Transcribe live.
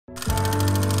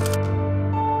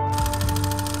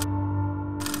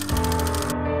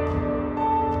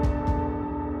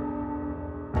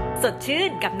สดชื่น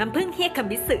กับน้ำผึ้งเฮียคัม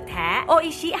บิสึแท้โอ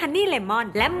อิชิฮันนี่เลมอน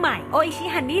และใหม่โออิชิ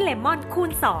ฮันนี่เลมอนคู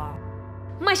ณ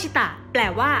2มาชิตะแปล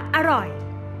ว่าอร่อย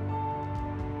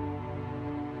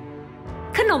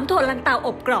ขนมถั่วลันเตาอ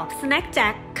บกรอบสแน็คแจ็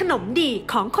คขนมดี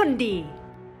ของคนดี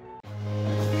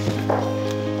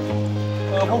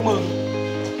พวกมึง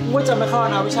ว่าจะไม่เข้า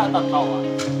นะวิชาตัดต่ออ่ะ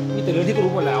มีแต่เรื่องที่กู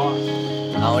รู้หมดแล้วอ่ะ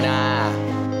เอานะ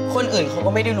คนอื่นเขาก็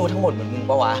ไม่ได้รู้ทั้งหมดเหมือนมึง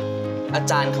ปะวะอา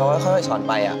จารย์เขาค่อยๆสอน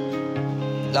ไปอ่ะ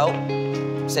แล้ว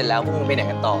เสร็จแล้วพวกมึงไปไหน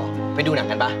กันต่อไปดูหนัง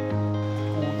กันปะ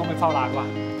กูต้องไปเฝ้าร้านว่ะ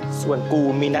ส่วนกู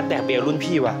มีนัดแดกเบียร์รุ่น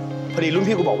พี่ว่ะพอดีรุ่น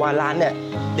พี่กูบอกว่าร้านเนี่ย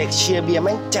เด็กเชียร์เบียร์แ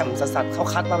ม่งแจ่มสัสๆเขา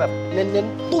คัดมาแบบเน้น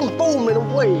ๆตุ้มๆเลยนะ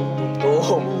เว้ย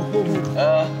ตุ้ม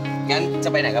งั้นจะ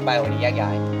ไปไหนก็ไปวันนี้แยกย้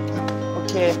ายโอ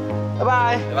เคบ๊ายบา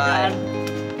ย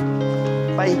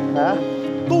ไปนะ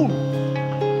ตุ้ม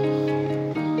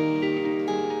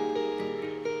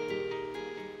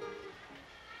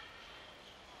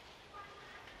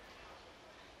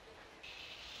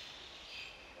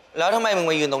แล้วทำไมมึง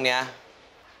มายืนตรงเนี้ย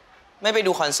ไม่ไป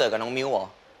ดูคอนเสิร์ตกับน้องมิวหรอ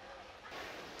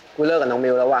กูเลิกกับน้อง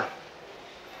มิวแล้วว่ะ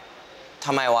ท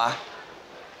ำไมวะ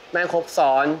แม่งคบ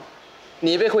ซ้อนห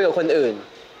นีไปคุยกับคนอื่น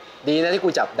ดีนะที่กู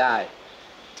จับได้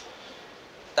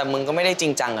แต่มึงก็ไม่ได้จริ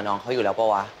งจังกับน้องเขาอยู่แล้วปะ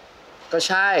วะก็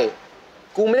ใช่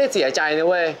กูไม่ได้เสียใจนะ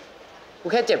เว้ยกู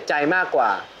แค่เจ็บใจมากกว่า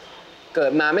เกิ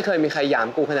ดมาไม่เคยมีใครหยาม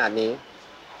กูขนาดนี้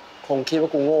คงคิดว่า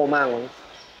กูโง่มากมั้ง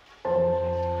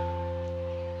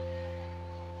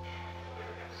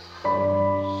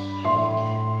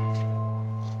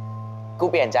กู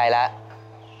เปลี่ยนใจแล้ว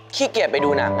ขี้เกียจไปดู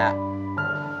หนังอ่ะ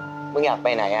มึงอยากไป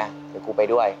ไหนอ่ะเดี๋ยวกูไป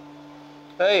ด้วย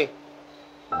เฮ้ย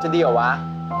จะดีเหรอวะ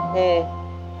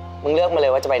มึงเลือกมาเล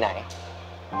ยว่าจะไปไหน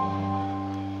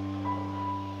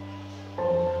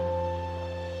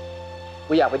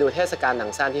กูอยากไปดูเทศกาลหนั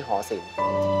งสั้นที่หอศิลป์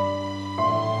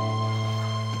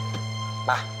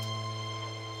ไป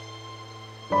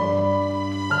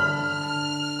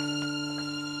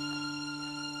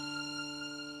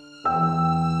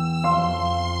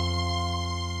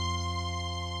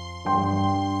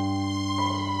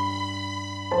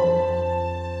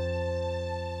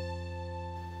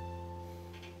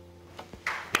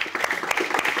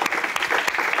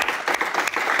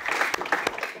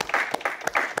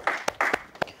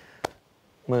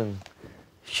มึง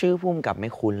ชื่อพุ่มกับไม่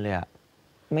คุ้นเลยอะ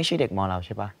ไม่ใช่เด็กมอเราใ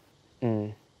ช่ปะ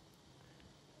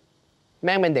แ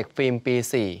ม่งเป็นเด็กฟิล์มปี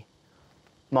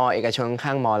4มอเอกชนข้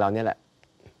างมอเราเนี่ยแหละ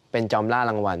เป็นจอมล่า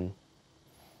รางวัล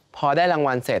พอได้ราง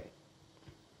วัลเสร็จ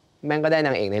แม่งก็ได้น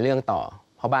างเอกในเรื่องต่อ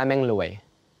เพราะบ้านแม่งรวย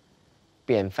เป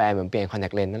ลี่ยนแฟนเหมือนเปลี่ยนคอนแท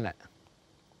คเลนส์นั่นแหละ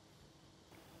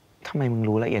ทำไมมึง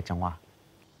รู้ละเอียดจังวะ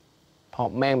เพราะ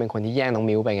แม่งเป็นคนที่แย่งน้อง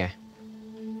มิ้วไปไง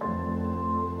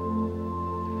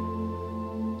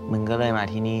มึงก็เลยมา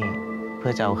ที่นี่เพื่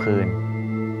อจะเอาคืน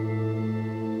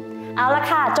เอาละ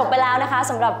ค่ะจบไปแล้วนะคะ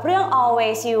สำหรับเรื่อง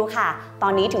Always You ค่ะตอ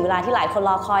นนี้ถึงเวลาที่หลายคน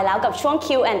รอคอยแล้วกับช่วง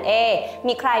Q&A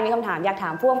มีใครมีคำถามอยากถา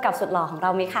มผู้กำกับสุดหล่อของเร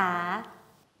าไหมคะ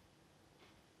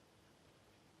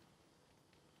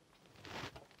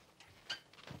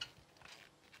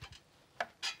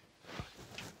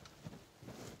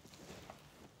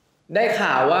ได้ข่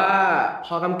าวว่าพ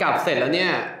อกำกับเสร็จแล้วเนี่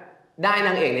ยได้น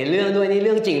างเอกในเรื่องด้วยนี่เ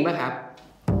รื่องจริงป่ะครับ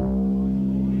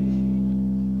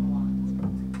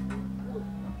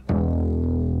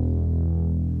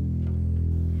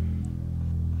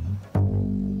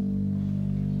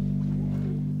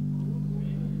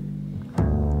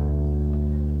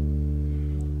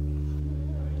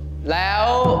แล้ว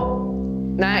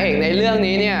นางเอกในเรื่อง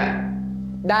นี้เนี่ย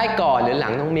ได้ก่อนหรือหลั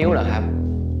งน้องมิ้วเหรอครับ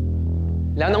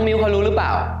แล้วน้องมิ้วเขารู้หรือเปล่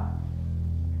า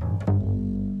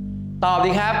ตอบ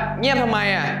ดิครับเงียบทำไม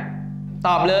อ่ะต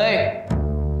อบเลย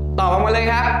ตอบออกมาเลย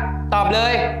ครับตอบเล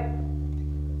ย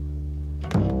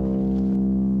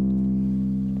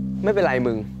ไม่เป็นไร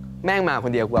มึงแม่งมาค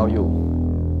นเดียวกูเอาอยู่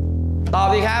ตอบ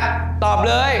ดิครับตอบ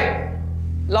เลย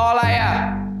รออะไรอ่ะ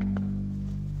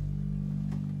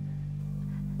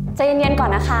ใจเย็นๆก่อ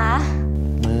นนะคะ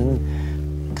มึง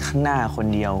ข้างหน้าคน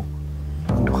เดียว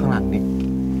มึงดูข้างหลังดิ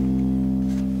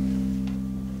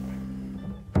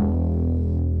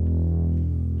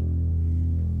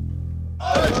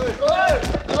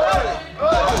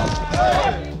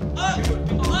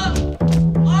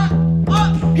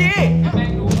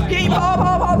พี่พ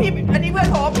อพี่อันนี้เพื่อน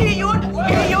ผมพี่หยุด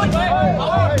พี่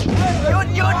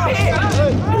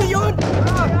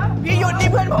นี่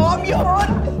เพื่อนผมหยุด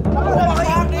บอกให้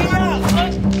หยุดนี่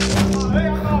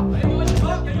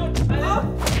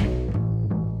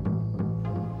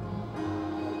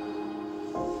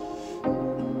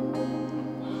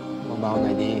เบาๆหน่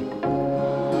อยดี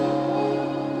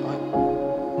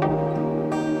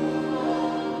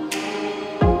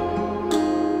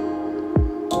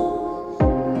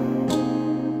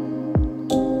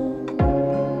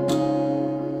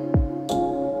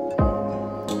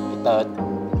ติร์ด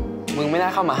มึงไม่น่า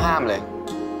เข้ามาห้ามเลย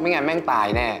ไม่งั้นแม่งตาย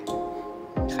แน่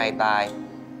ใครตาย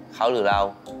เขาหรือเรา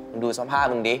มึงดูสภาพ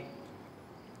มึงดิ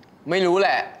ไม่รู้แห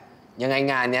ละยังไง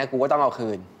งานเนี้ยกูก็ต้องเอาคื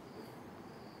น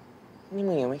นี่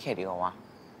มึงยังไม่เข็ดอีกเหรอวะ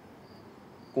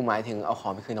กูหมายถึงเอาขอ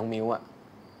งไปคืนน้องมิ้วอะ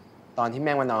ตอนที่แ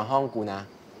ม่งมานอนห้องกูนะ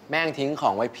แม่งทิ้งขอ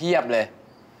งไว้เพียบเลย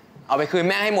เอาไปคืน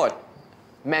แม่งให้หมด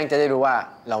แม่งจะได้รู้ว่า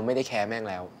เราไม่ได้แคร์แม่ง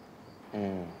แล้ว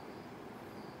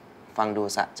ฟังดู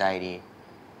สะใจดี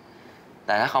แ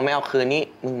ต่ถ้าเขาไม่เอาคืนนี่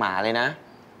มึงหมาเลยนะ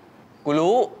กู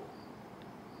รู้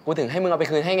กูถึงให้มึงเอาไป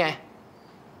คืนให้ไง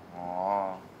อ๋อ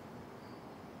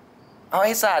เอาไ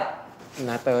อ้สัตว์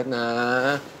นะเติร์ดนะ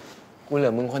กูเหลื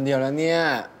อมึงคนเดียวแล้วเนี่ย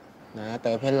นะเ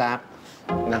ติร์ดเพื่อนรัก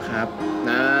นะครับ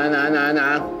นะ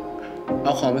เอ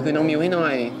าของไปคืนน้องมิวให้หน่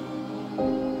อย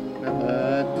นะเติ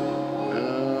ร์ด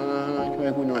ช่วย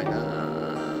กูหน่อยนะ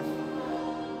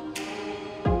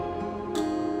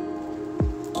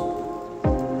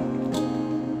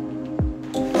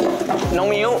น้อง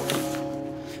มิว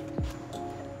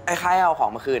ไอ้ใครเอาของ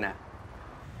มาคืนอ่ะ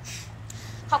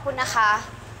ขอบคุณนะคะ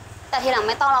แต่ทีหลัง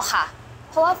ไม่ต้องแล้วค่ะ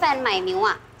เพราะว่าแฟนใหม่มิว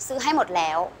อ่ะซื้อให้หมดแล้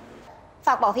วฝ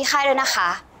ากบอกพี่ค่ายด้วยนะคะ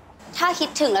ถ้าคิด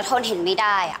ถึงแล้วทนเห็นไม่ไ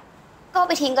ด้อ่ะก็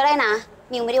ไปทิ้งก็ได้นะ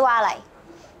มิวไม่ได้ว่าอะไร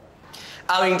เ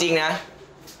อาจริงๆนะ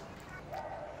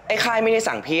ไอ้ค่ายไม่ได้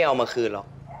สั่งพี่เอามาคืนหรอก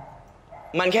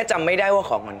มันแค่จำไม่ได้ว่า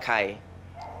ของของใคร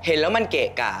เห็นแล้วมันเกะ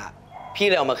กะพี่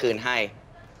เลยเอามาคืนให้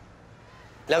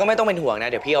แล้วก็ไม่ต้องเป็นห่วงนะ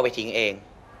เดี๋ยวพี่เอาไปทิ้งเอง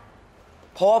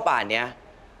เพราะว่าป่านเนี้ย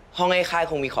ห้องไอ้ค่าย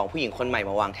คงมีของผู้หญิงคนใหม่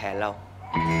มาวางแทนเรา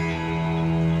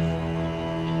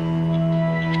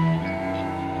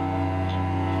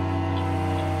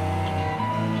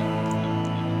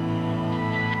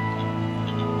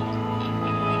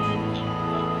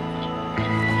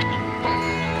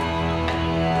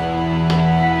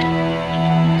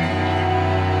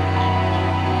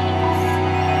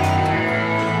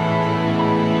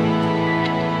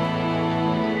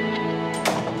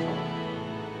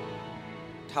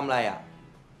ทำอะไรอ่ะ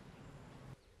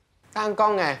ตั้งกล้อ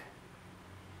งไง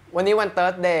วันนี้วันเติ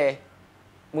ร์ดเดย์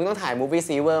มึงต้องถ่ายมูฟวี่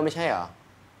ซีเวอร์ไม่ใช่เหรอ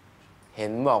เห็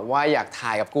นบอกว่าอยากถ่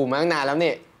ายกับกูมาตั้งนานแล้ว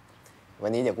นี่วั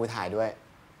นนี้เดี๋ยวกูถ่ายด้วย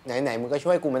ไหนมึงก็ช่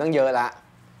วยกูมาตั้งเยอะละ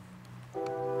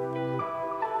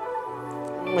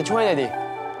มาช่วยหน่อยดิ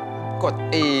กด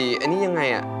อันนี้ยังไง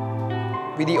อะ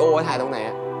วิดีโอถ่ายตรงไหน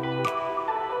อะ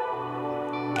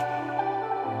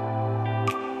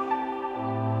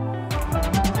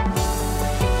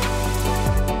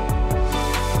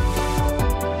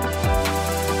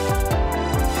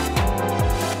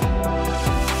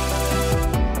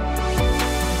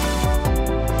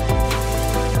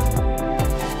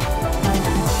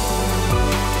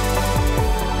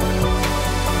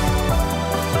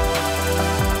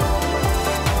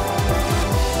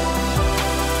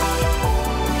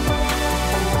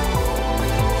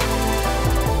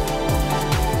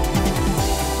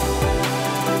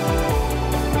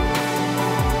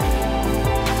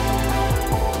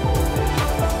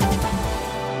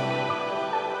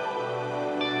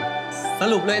ส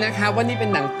รุปเลยนะครับว่านี่เป็น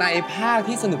หนังไตรภาค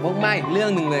ที่สนุกมากๆอีกเรื่อ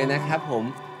งหนึ่งเลยนะครับผม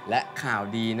และข่าว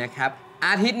ดีนะครับอ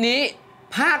าทิตย์นี้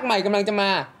ภาคใหม่กำลังจะมา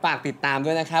ฝากติดตามด้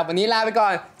วยนะครับวันนี้ลาไปก่อ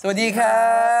นสวัสดีครั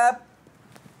บ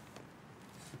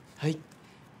เฮ้ย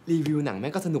รีวิวหนังแม่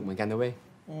งก็สนุกเหมือนกันนะเว้ย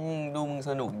ดูมึง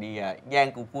สนุกดีอ่ะแย่ง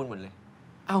กูพูดหมดเลย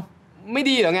เอ้าไม่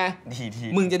ดีเหรอไงดี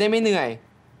มึงจะได้ไม่เหนื่อย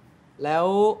แล้ว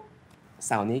เ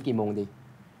สาร์นี้กี่โมงดี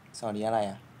เสาร์นี้อะไร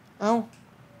อ่ะเอ้า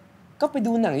ก็ไป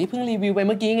ดูหนังที่เพิ่งรีวิวไป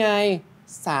เมื่อกี้ไง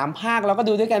3 ภาคเราก็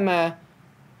ดูด้วยกันมา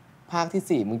ภาค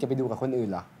ที่4มึงจะไปดูกับคนอื่น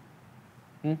เหรอ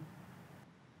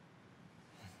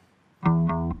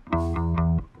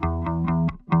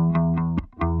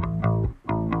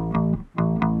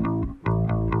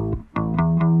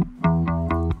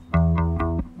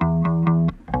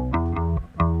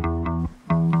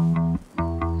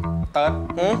เติร์ด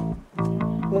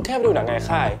มึงแค่ไปดูหนังไง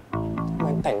ค่ายมั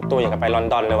นแต่งตัวอย่างกับไปลอน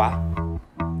ดอนเลยวะ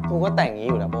กูก็แต่งงี้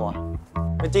อยู่แล้วปะวะ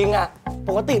ไม่จริงอ่ะ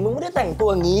ปกติมึงไม่ได้แต่งตัว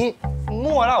อย่างนี้มึง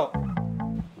มั่วแล้ว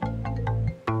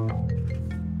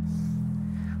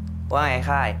ว่าไง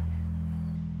ค่าย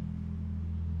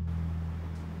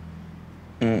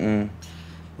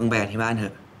มึงไปที่บ้านเถอ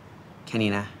ะแค่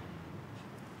นี้นะ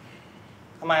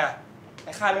ทำไมอ่ะไ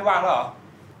อ้ค่ายไม่ว่างแล้วเหรอ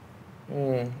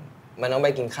มันต้องไป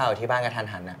กินข้าวที่บ้านกระทัน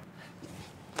หันนะ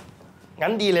งั้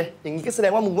นดีเลยอย่างนี้ก็แสด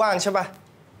งว่ามึงว่างใช่ป่ะ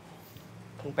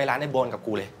มึงไปร้านไอ้โบนกับ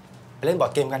กูเลยไปเล่นบอร์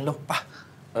ดเกมกันลูกป่ะ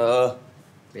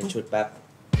เปลี่ยนชุดแป๊บ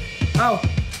เอ้า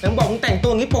แต่มึงบอกมึงแต่งตัว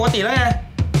อย่างนี้ปกติแล้วไง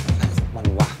มัน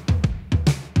วะ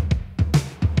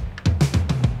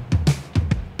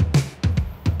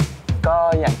ก็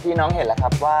อย่างที่น้องเห็นแหละครั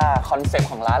บว่าคอนเซ็ปต์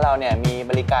ของร้านเราเนี่ยมี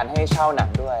บริการให้เช่าหนัง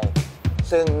ด้วย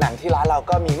ซึ่งหนังที่ร้านเรา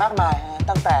ก็มีมากมายฮะ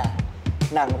ตั้งแต่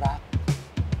หนังรัก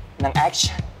หนังแอค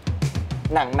ชั่น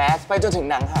หนังแมสไปจนถึง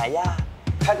หนังหายาก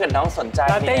ถ้าเกิดน้องสนใจ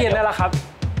ลาเต้เย็นได้แล้วครับ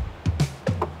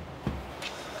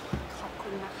ขอบคุ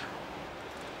ณนะคะ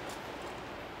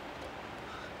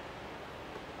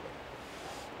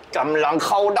กำลังเ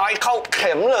ข้าดอยเข้าเ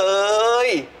ข็มเลย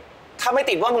ถ้าไม่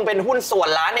ติดว่ามึงเป็นหุ้นส่วน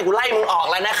ร้านเนี่ยกูไล่มึงออก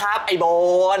แล้วนะครับไอ้โบ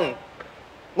น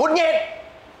งุดหงิด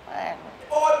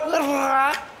โอนเพื่อนรั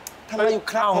กทำไมอยู่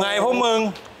ครับ เอาไงพวกมึง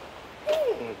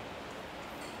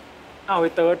เอาไ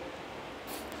อ้เติร์ด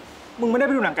มึงไม่ได้ไ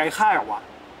ปดูหนังไกลค่ายหรอวะ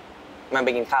มันไป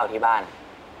กินข้าวที่บ้าน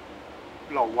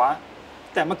หรอวะ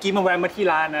แต่เมื่อกี้มาแวะมาที่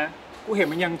ร้านนะ กูเห็น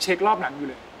มันยังเช็ครอบหนังอยู่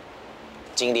เลย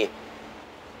จริงดิ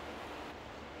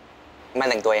มัน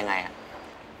แต่งตัวยังไงอะ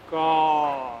ก็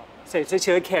ใส่เสื้อเ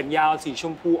ชิ้ตแขนยาวสีช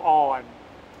มพูอ่อน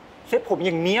เซ็ตผมอ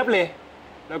ย่างเนี้ยบเลย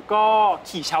แล้วก็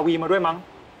ขี่ชาวีมาด้วยมั้ง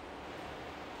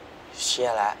เชื่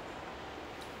อแล้ว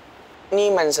นี่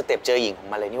มันสเต็ปเจอหญิงของ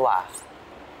มันเลยนี่หว่า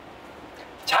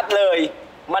ชัดเลย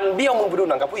มันเบี้ยวมึงไปดู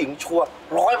หนังกับผู้หญิงชัวร์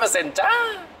100%จ้า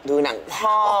ดูหนัง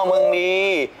พ่อมึงดี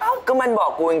ก็มันบอ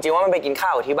กกูจริงๆว่ามันไปกินข้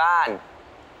าวที่บ้าน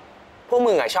พวก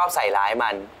มึงอะชอบใส่ร้ายมั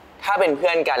น ถ้าเป็นเพื่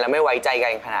อนกันแล้วไม่ไว้ใจกั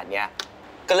นขนาดเนี้ย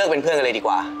ก็เลิกเป็นเพื่อนกันเลยดีก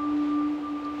ว่า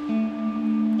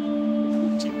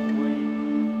จริงด้วย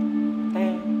แต่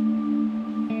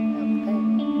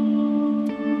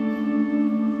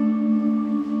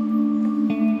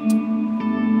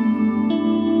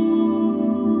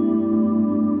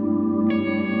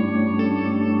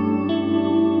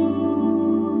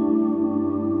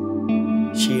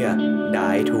เชี่ยได้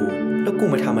ถูกแล้วกู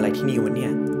มาทำอะไรที่นี่วะเนี่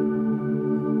ย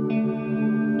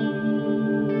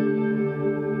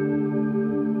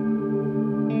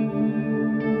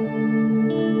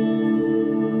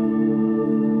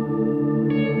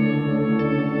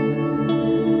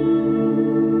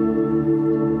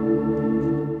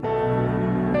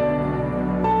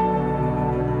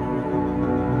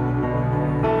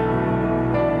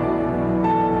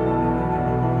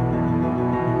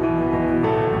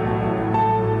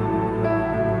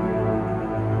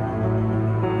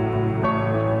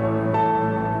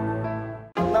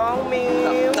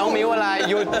น้องมิวอะไร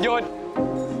หยุดเติร์ด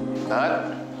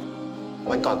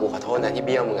วันก่อนกูขอโทษนะที่เ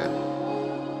บี้ยวมึงอะ